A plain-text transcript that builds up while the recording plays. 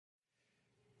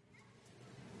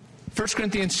1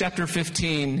 Corinthians chapter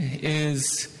 15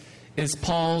 is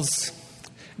Paul's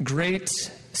great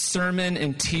sermon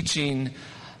and teaching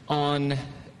on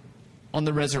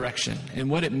the resurrection and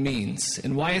what it means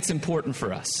and why it's important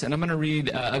for us. And I'm going to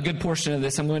read a good portion of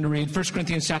this. I'm going to read 1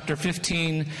 Corinthians chapter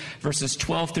 15, verses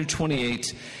 12 through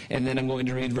 28, and then I'm going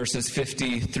to read verses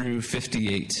 50 through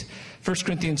 58. 1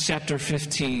 Corinthians chapter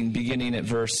 15, beginning at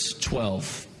verse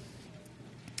 12.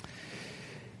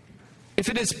 If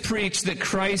it is preached that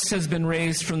Christ has been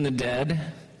raised from the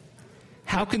dead,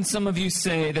 how can some of you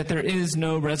say that there is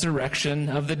no resurrection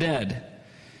of the dead?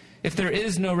 If there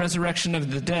is no resurrection of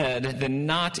the dead, then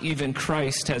not even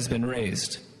Christ has been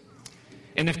raised.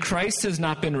 And if Christ has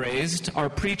not been raised, our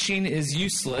preaching is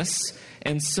useless,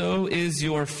 and so is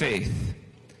your faith.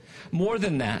 More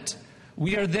than that,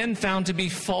 we are then found to be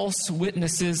false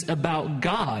witnesses about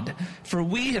God, for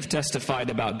we have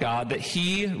testified about God that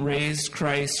he raised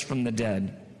Christ from the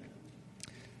dead.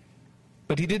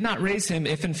 But he did not raise him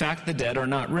if in fact the dead are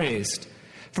not raised.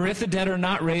 For if the dead are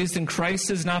not raised, then Christ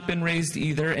has not been raised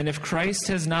either. And if Christ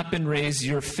has not been raised,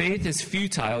 your faith is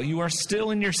futile. You are still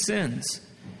in your sins.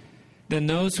 Then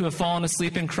those who have fallen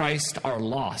asleep in Christ are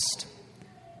lost.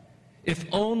 If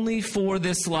only for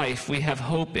this life we have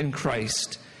hope in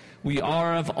Christ, we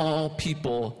are of all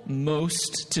people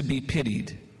most to be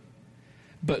pitied.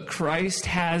 But Christ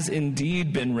has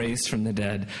indeed been raised from the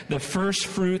dead, the first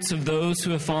fruits of those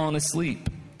who have fallen asleep.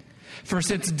 For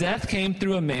since death came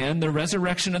through a man, the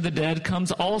resurrection of the dead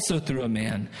comes also through a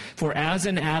man. For as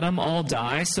in Adam all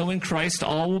die, so in Christ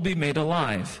all will be made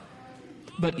alive.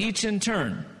 But each in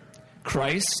turn,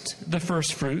 Christ the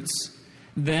first fruits,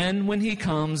 then when he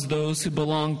comes, those who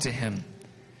belong to him.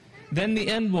 Then the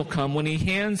end will come when he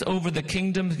hands over the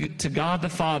kingdom to God the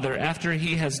Father after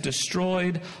he has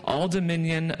destroyed all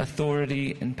dominion,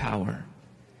 authority, and power.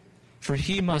 For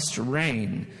he must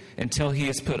reign until he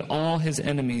has put all his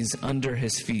enemies under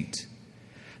his feet.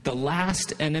 The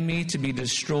last enemy to be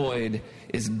destroyed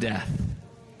is death.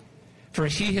 For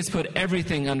he has put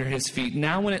everything under his feet.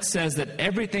 Now when it says that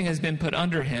everything has been put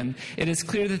under him, it is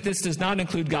clear that this does not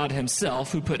include God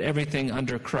himself, who put everything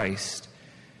under Christ.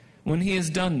 When he has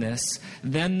done this,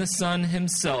 then the Son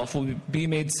himself will be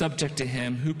made subject to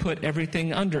him who put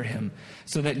everything under him,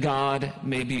 so that God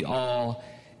may be all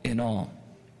in all.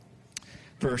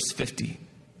 Verse 50.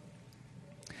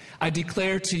 I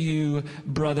declare to you,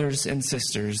 brothers and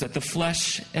sisters, that the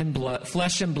flesh and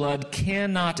blood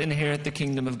cannot inherit the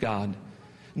kingdom of God,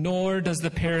 nor does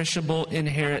the perishable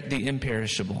inherit the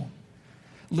imperishable.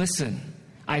 Listen,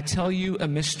 I tell you a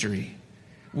mystery.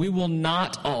 We will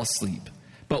not all sleep,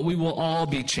 but we will all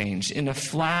be changed in a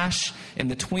flash, in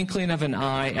the twinkling of an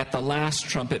eye, at the last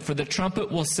trumpet. For the trumpet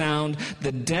will sound,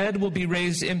 the dead will be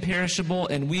raised imperishable,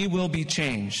 and we will be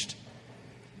changed.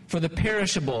 For the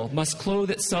perishable must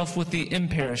clothe itself with the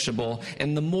imperishable,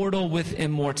 and the mortal with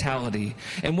immortality.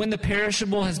 And when the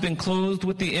perishable has been clothed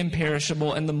with the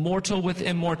imperishable, and the mortal with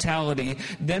immortality,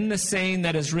 then the saying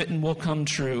that is written will come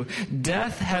true.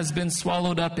 Death has been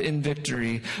swallowed up in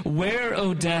victory. Where,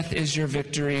 O death, is your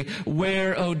victory?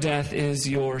 Where, O death, is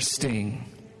your sting?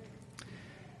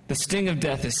 The sting of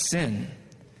death is sin,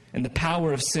 and the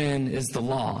power of sin is the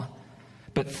law.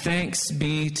 But thanks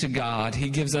be to God, he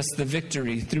gives us the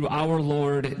victory through our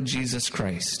Lord Jesus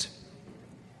Christ.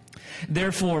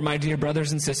 Therefore, my dear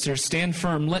brothers and sisters, stand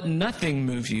firm, let nothing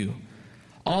move you.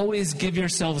 Always give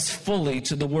yourselves fully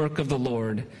to the work of the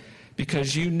Lord,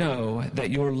 because you know that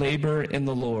your labor in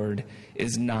the Lord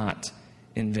is not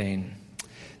in vain.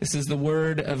 This is the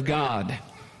word of God.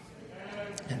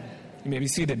 You may be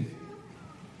seated.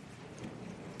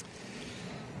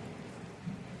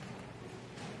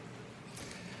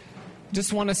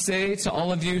 Just want to say to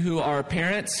all of you who are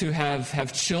parents, who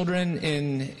have children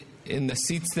in the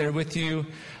seats there with you,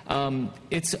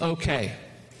 it's okay.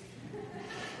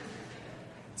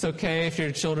 It's okay if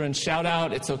your children shout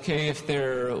out. It's okay if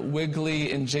they're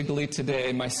wiggly and jiggly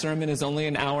today. My sermon is only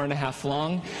an hour and a half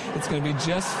long. It's going to be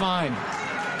just fine.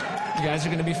 You guys are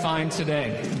going to be fine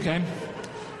today, okay?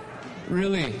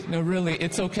 Really,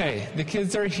 it's okay. The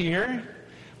kids are here.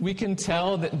 We can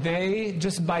tell that they,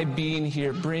 just by being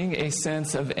here, bring a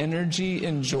sense of energy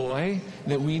and joy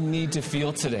that we need to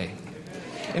feel today.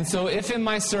 And so if in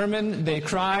my sermon they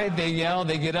cry, they yell,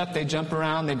 they get up, they jump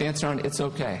around, they dance around, it's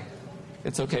okay.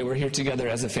 It's okay. We're here together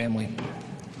as a family.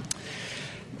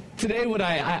 Today, what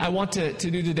I want to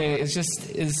do today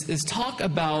is talk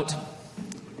about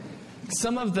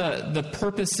some of the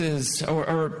purposes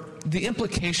or the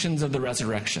implications of the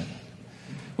resurrection.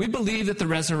 We believe that the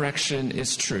resurrection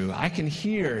is true. I can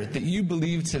hear that you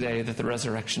believe today that the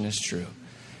resurrection is true.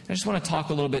 I just want to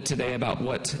talk a little bit today about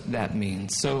what that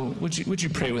means. So would you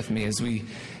pray with me as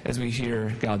we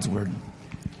hear God's word?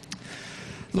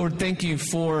 Lord, thank you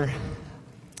for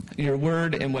your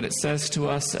word and what it says to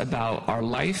us about our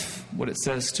life, what it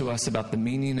says to us about the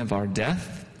meaning of our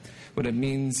death, what it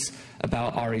means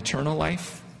about our eternal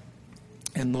life.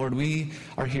 And Lord, we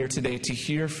are here today to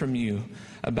hear from you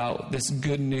about this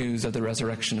good news of the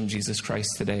resurrection of Jesus Christ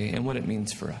today and what it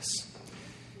means for us.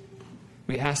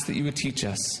 We ask that you would teach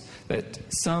us that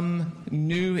some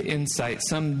new insight,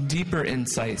 some deeper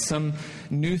insight, some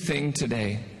new thing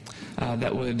today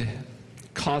that would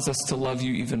cause us to love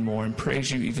you even more and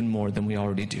praise you even more than we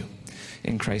already do.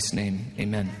 In Christ's name,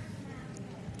 amen.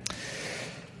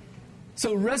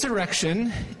 So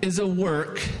resurrection is a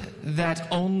work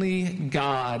that only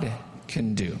God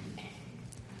can do.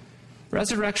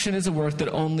 Resurrection is a work that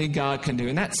only God can do.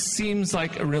 And that seems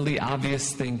like a really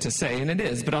obvious thing to say, and it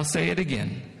is, but I'll say it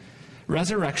again.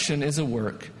 Resurrection is a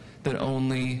work that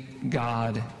only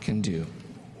God can do.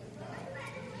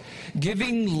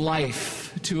 Giving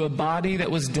life to a body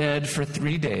that was dead for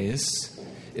 3 days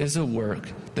is a work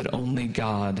that only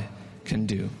God can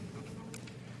do.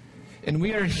 And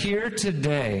we are here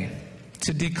today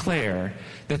to declare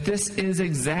that this is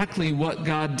exactly what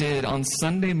God did on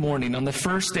Sunday morning, on the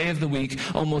first day of the week,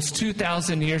 almost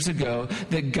 2,000 years ago,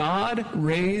 that God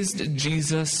raised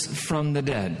Jesus from the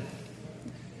dead.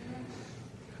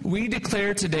 We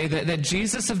declare today that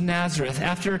Jesus of Nazareth,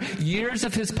 after years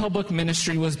of his public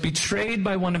ministry, was betrayed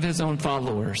by one of his own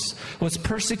followers, was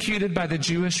persecuted by the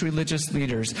Jewish religious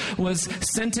leaders, was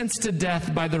sentenced to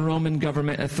death by the Roman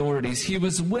government authorities. He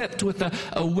was whipped with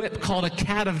a whip called a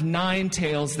cat of nine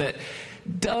tails that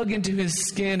dug into his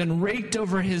skin and raked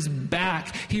over his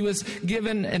back. He was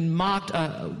given and mocked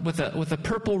with a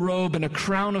purple robe and a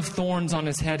crown of thorns on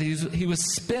his head. He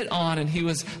was spit on and he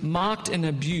was mocked and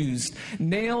abused.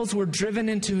 Nails were driven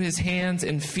into his hands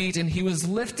and feet, and he was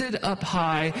lifted up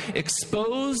high,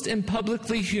 exposed and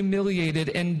publicly humiliated,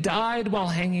 and died while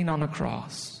hanging on a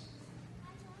cross.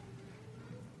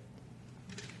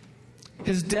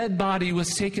 His dead body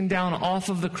was taken down off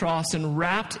of the cross and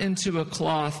wrapped into a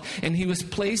cloth, and he was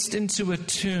placed into a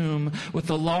tomb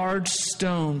with a large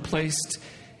stone placed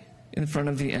in front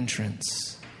of the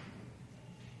entrance.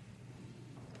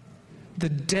 The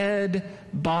dead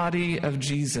body of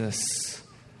Jesus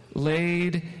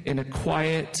laid in a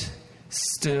quiet,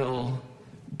 still,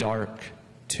 dark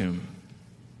tomb.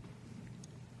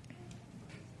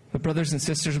 But brothers and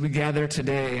sisters, we gather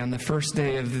today on the first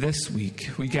day of this week.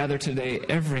 We gather today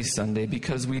every Sunday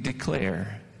because we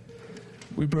declare,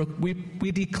 we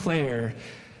declare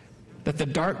that the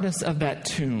darkness of that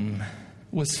tomb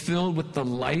was filled with the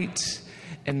light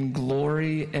and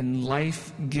glory and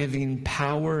life-giving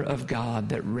power of God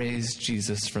that raised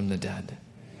Jesus from the dead.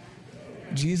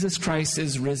 Jesus Christ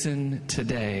is risen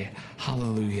today.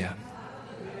 Hallelujah.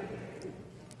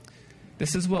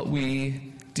 This is what we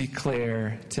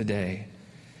declare today.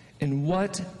 And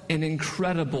what an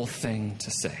incredible thing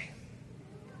to say.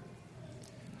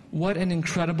 What an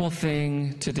incredible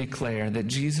thing to declare that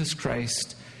Jesus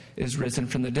Christ is risen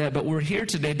from the dead. But we're here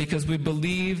today because we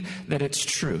believe that it's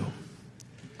true.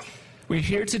 We're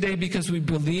here today because we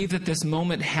believe that this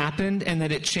moment happened and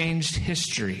that it changed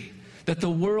history. That the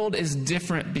world is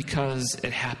different because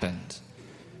it happened.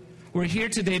 We're here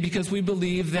today because we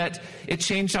believe that it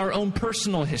changed our own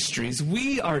personal histories.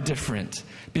 We are different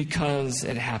because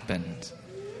it happened.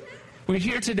 We're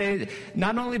here today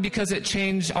not only because it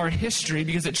changed our history,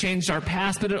 because it changed our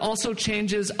past, but it also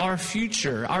changes our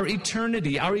future, our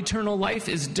eternity. Our eternal life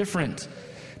is different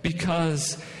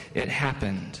because it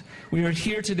happened. We are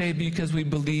here today because we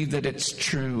believe that it's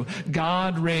true.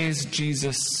 God raised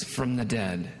Jesus from the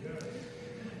dead.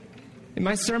 And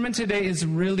my sermon today is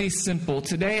really simple.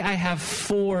 Today I have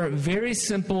 4 very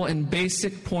simple and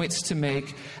basic points to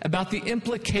make about the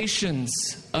implications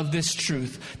of this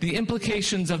truth, the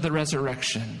implications of the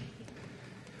resurrection.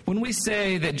 When we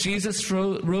say that Jesus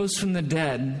rose from the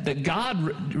dead, that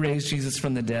God raised Jesus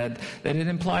from the dead, that it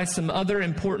implies some other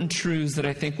important truths that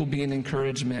I think will be an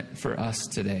encouragement for us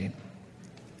today.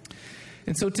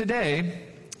 And so today,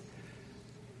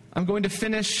 I'm going to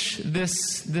finish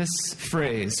this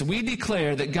phrase. We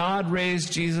declare that God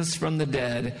raised Jesus from the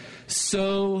dead,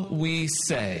 so we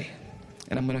say.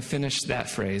 And I'm going to finish that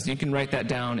phrase. You can write that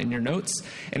down in your notes.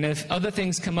 And if other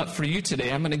things come up for you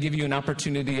today, I'm going to give you an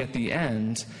opportunity at the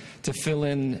end to fill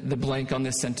in the blank on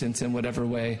this sentence in whatever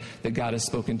way that God has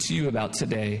spoken to you about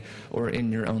today or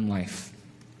in your own life.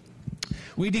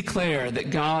 We declare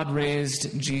that God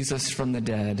raised Jesus from the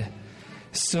dead,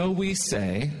 so we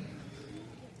say,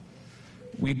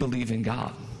 we believe in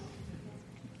God.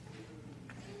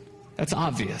 That's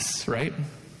obvious, right?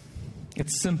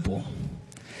 It's simple.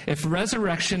 If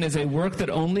resurrection is a work that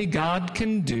only God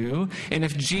can do, and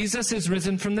if Jesus is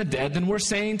risen from the dead, then we're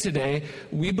saying today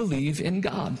we believe in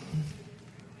God.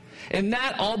 And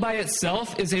that all by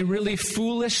itself is a really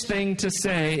foolish thing to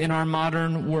say in our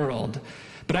modern world.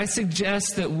 But I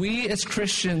suggest that we as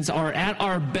Christians are at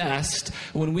our best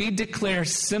when we declare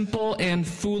simple and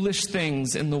foolish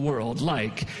things in the world,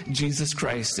 like Jesus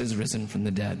Christ is risen from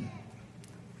the dead.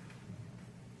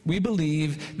 We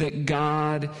believe that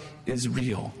God is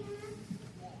real.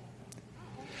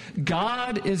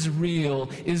 God is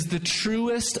real is the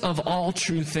truest of all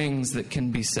true things that can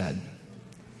be said.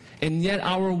 And yet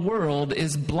our world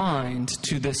is blind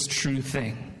to this true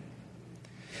thing.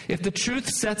 If the truth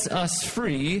sets us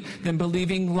free, then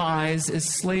believing lies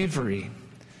is slavery.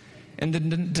 And the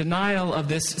denial of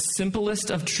this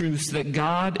simplest of truths, that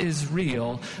God is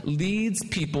real, leads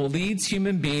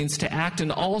human beings to act in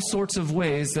all sorts of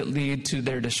ways that lead to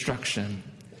their destruction.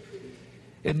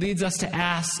 It leads us to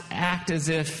act as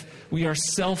if we are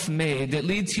self-made. It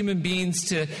leads human beings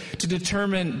to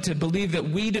believe that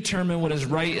we determine what is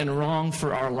right and wrong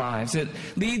for our lives. It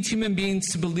leads human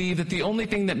beings to believe that the only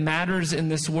thing that matters in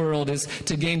this world is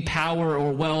to gain power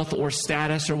or wealth or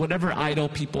status or whatever idol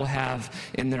people have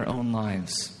in their own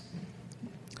lives.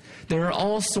 There are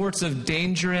all sorts of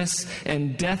dangerous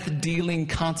and death-dealing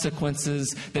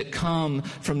consequences that come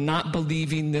from not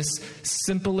believing this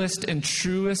simplest and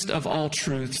truest of all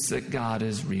truths, that God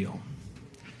is real.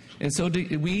 And so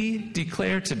we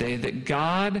declare today that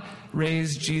God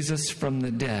raised Jesus from the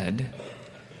dead,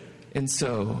 and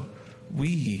so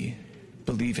we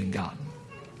believe in God.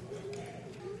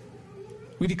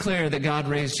 We declare that God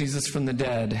raised Jesus from the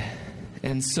dead,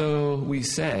 and so we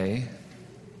say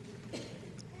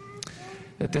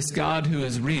that this God who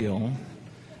is real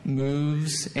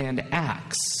moves and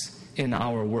acts in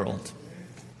our world.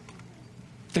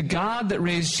 The God that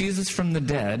raised Jesus from the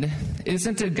dead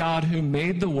isn't a God who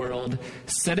made the world,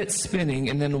 set it spinning,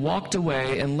 and then walked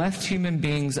away and left human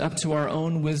beings up to our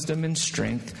own wisdom and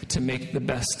strength to make the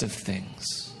best of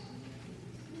things.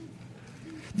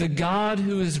 The God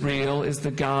who is real is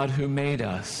the God who made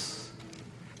us,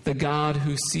 the God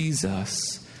who sees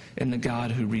us, and the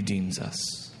God who redeems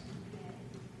us.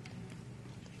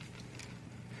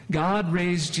 God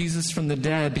raised Jesus from the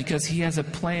dead because he has a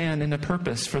plan and a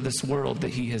purpose for this world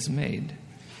that he has made.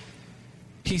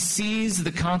 He sees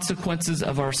the consequences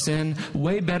of our sin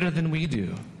way better than we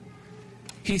do.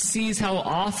 He sees how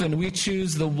often we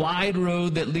choose the wide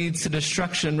road that leads to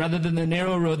destruction rather than the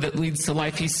narrow road that leads to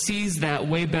life. He sees that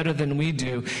way better than we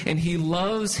do. And he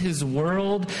loves his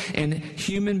world and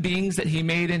human beings that he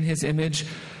made in his image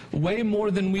way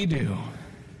more than we do.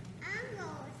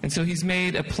 And so he's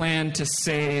made a plan to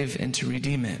save and to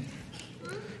redeem it,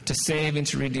 to save and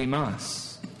to redeem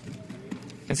us.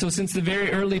 And so since the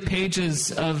very early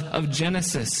pages of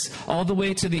Genesis, all the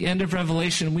way to the end of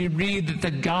Revelation, we read that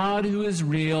the God who is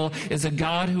real is a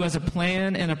God who has a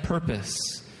plan and a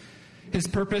purpose. His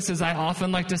purpose, as I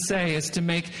often like to say, is to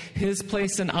make his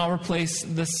place and our place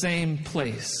the same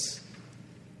place.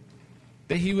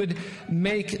 That he would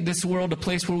make this world a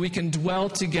place where we can dwell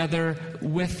together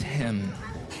with him.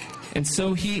 And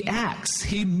so he acts,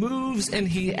 he moves and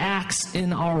he acts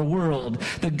in our world.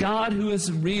 The God who is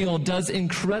real does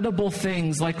incredible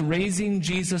things like raising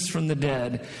Jesus from the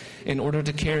dead in order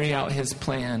to carry out his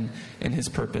plan and his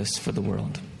purpose for the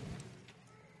world.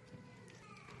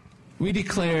 We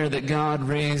declare that God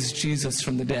raised Jesus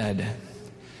from the dead.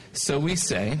 So we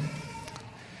say,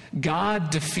 God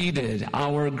defeated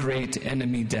our great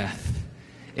enemy death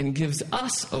and gives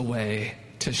us a way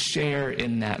to share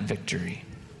in that victory.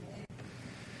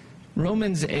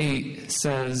 Romans 8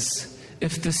 says,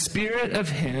 if the spirit of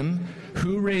him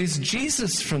who raised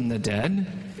Jesus from the dead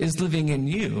is living in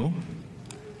you,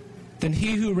 then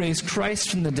he who raised Christ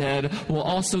from the dead will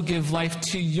also give life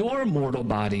to your mortal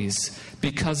bodies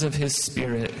because of his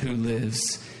spirit who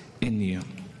lives in you.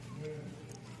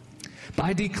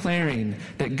 By declaring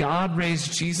that God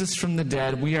raised Jesus from the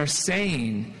dead, we are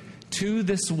saying to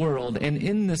this world and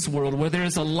in this world where there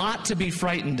is a lot to be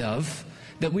frightened of,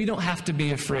 that we don't have to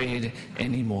be afraid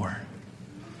anymore.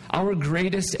 Our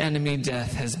greatest enemy,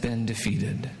 death, has been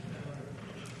defeated.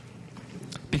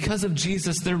 Because of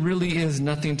Jesus, there really is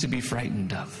nothing to be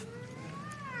frightened of.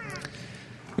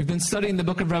 We've been studying the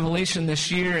book of Revelation this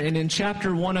year, and in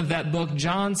chapter 1 of that book,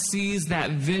 John sees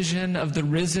that vision of the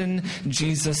risen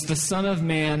Jesus, the Son of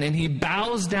Man, and he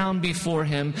bows down before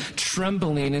him,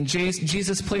 trembling, and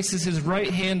Jesus places his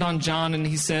right hand on John, and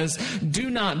he says,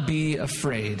 "Do not be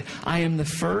afraid. I am the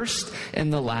first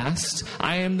and the last.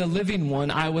 I am the living one.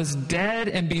 I was dead,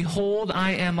 and behold,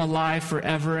 I am alive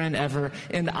forever and ever,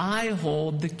 and I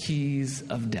hold the keys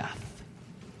of death."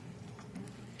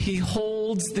 He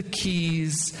holds the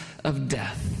keys of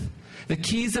death. The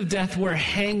keys of death were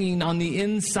hanging on the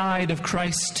inside of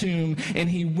Christ's tomb, and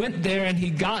he went there and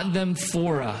he got them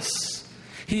for us.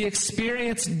 He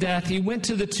experienced death. He went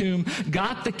to the tomb,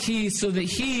 got the keys so that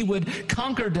he would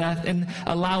conquer death and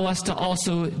allow us to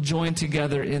also join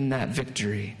together in that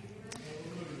victory.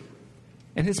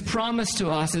 And his promise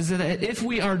to us is that if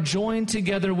we are joined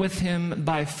together with him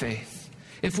by faith,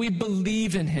 if we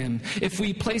believe in him, if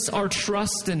we place our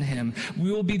trust in him,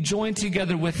 we will be joined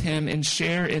together with him and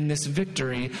share in this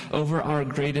victory over our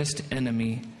greatest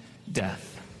enemy,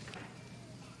 death.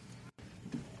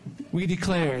 We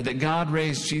declare that God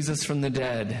raised Jesus from the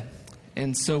dead,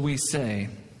 and so we say,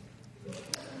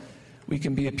 we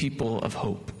can be a people of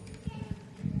hope.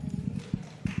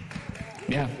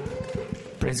 Yeah,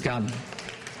 praise God.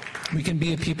 We can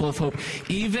be a people of hope.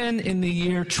 Even in the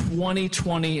year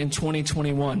 2020 and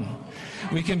 2021,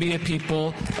 we can be a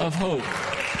people of hope.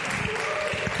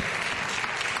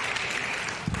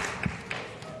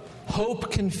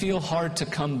 Hope can feel hard to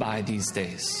come by these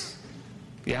days.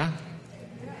 Yeah?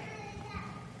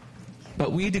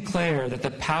 But we declare that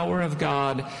the power of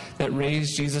God that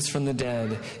raised Jesus from the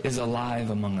dead is alive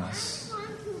among us.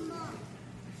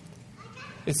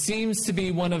 It seems to be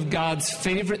one of God's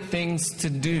favorite things to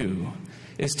do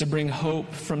is to bring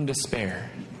hope from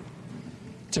despair,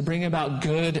 to bring about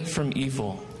good from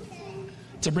evil,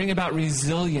 to bring about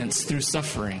resilience through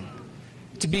suffering,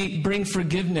 to bring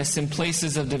forgiveness in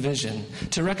places of division,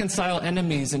 to reconcile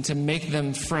enemies and to make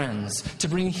them friends, to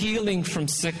bring healing from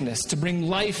sickness, to bring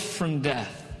life from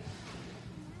death.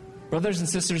 Brothers and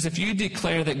sisters, if you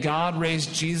declare that God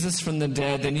raised Jesus from the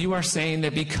dead, then you are saying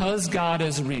that because God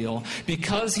is real,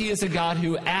 because he is a God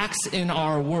who acts in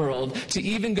our world, to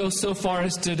even go so far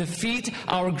as to defeat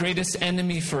our greatest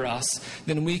enemy for us,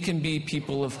 then we can be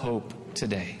people of hope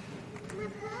today.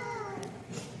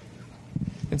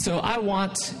 And so I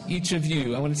want each of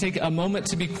you, I want to take a moment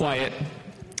to be quiet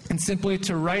and simply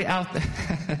to write out,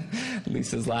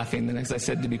 Lisa's laughing the next I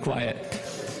said to be quiet.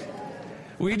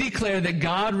 We declare that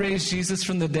God raised Jesus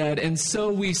from the dead, and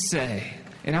so we say,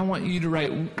 and I want you to write,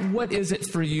 what is it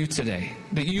for you today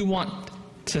that you want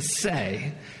to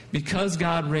say, because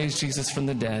God raised Jesus from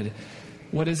the dead,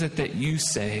 what is it that you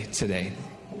say today?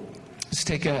 Just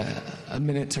take a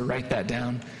minute to write that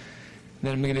down.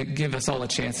 Then I'm going to give us all a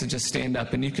chance to just stand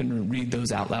up, and you can read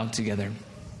those out loud together.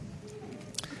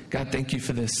 God, thank you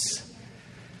for this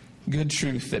good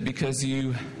truth that because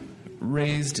you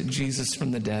raised Jesus from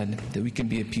the dead, that we can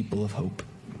be a people of hope.